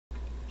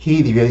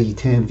Hey there, all you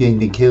Tom Ven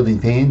Mc Helden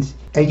fans.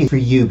 I get for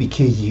you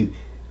because you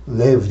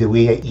love the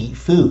way I eat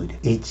food.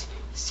 It's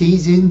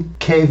seasoned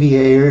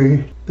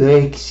caviar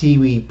black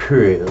seaweed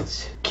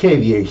pearls,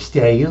 caviar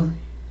style,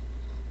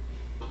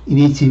 and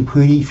it's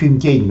imported from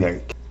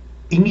Denmark.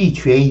 I'm gonna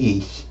try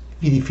this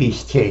for the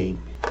first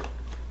time.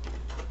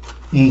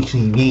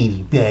 Actually,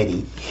 Randy bought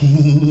it.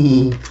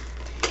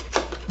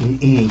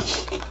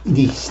 and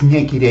he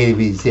snuck it out of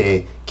his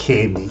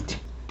cabinet.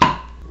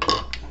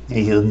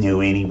 He'll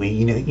know anyway.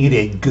 You know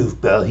that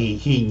goofball,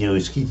 he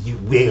knows, because you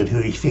Wild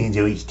Horse fans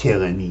always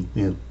tell on me.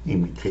 Well, let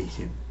me try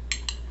some.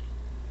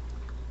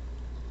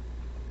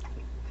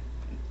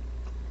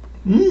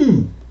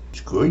 It's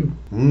good.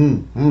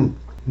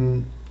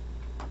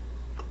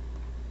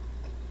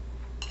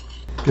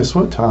 Guess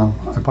what, Tom?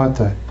 I bought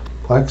the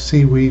black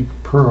seaweed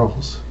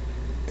pearls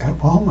at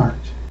Walmart.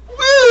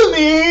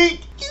 Walmart?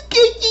 You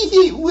got this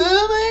at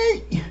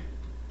Walmart?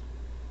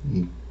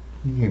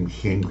 I'm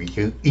hungry,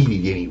 so eat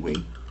it anyway.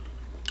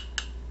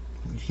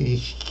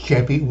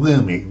 Shop at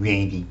Walmart,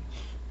 Randy.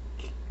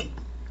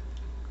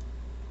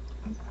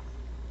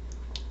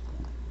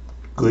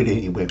 Good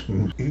anyway.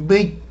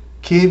 Like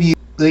caviar,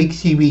 like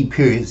seaweed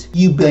pearls,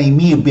 you buy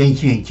me a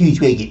bunch and too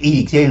so I can eat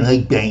it, 'cause I don't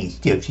like buying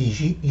stuff, so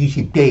you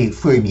should buy it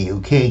for me,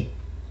 okay?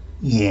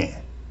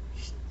 Yeah.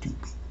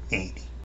 Stupid Randy.